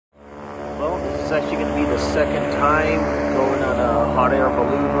is actually going to be the second time going on a hot air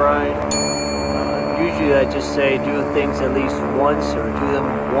balloon ride. Usually I just say do things at least once or do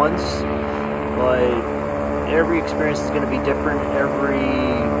them once, but every experience is going to be different. Every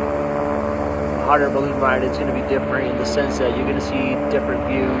hot air balloon ride is going to be different in the sense that you're going to see different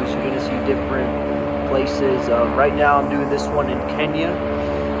views, you're going to see different places. Right now I'm doing this one in Kenya,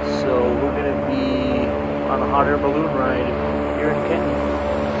 so we're going to be on a hot air balloon ride here in Kenya.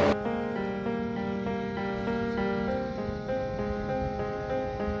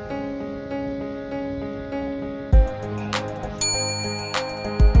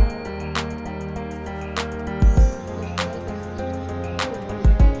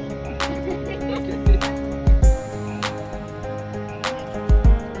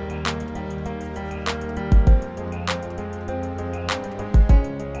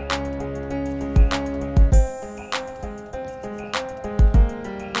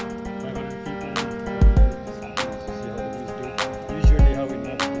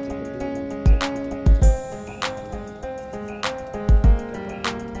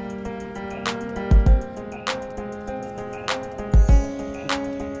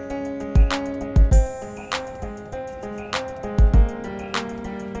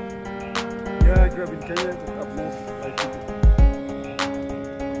 Yeah, I grew up in Kenya, up north, Laikipia.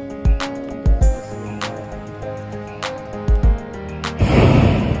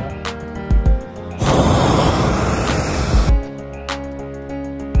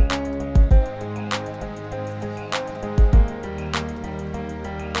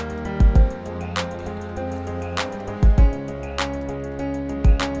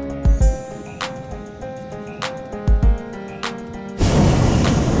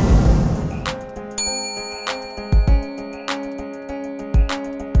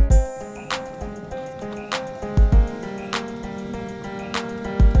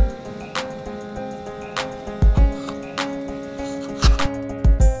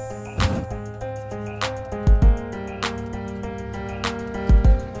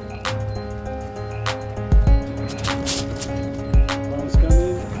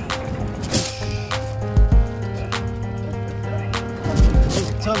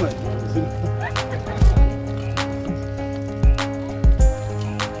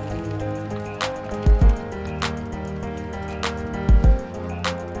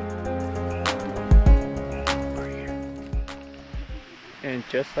 And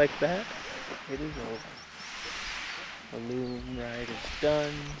just like that, it is over. Balloon ride is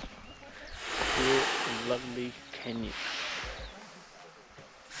done here in lovely Kenya.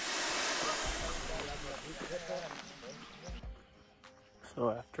 So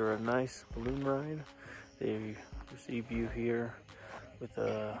after a nice balloon ride, they receive you here with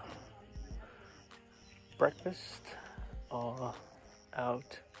a breakfast all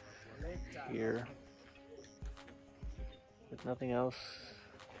out here with nothing else,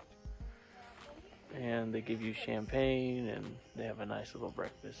 and they give you champagne and they have a nice little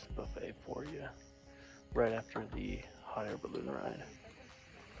breakfast buffet for you right after the hot air balloon ride.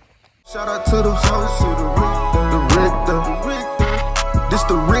 Shout out to the host, to the Richter. This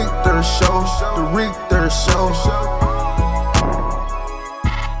the Richter show, the Richter show.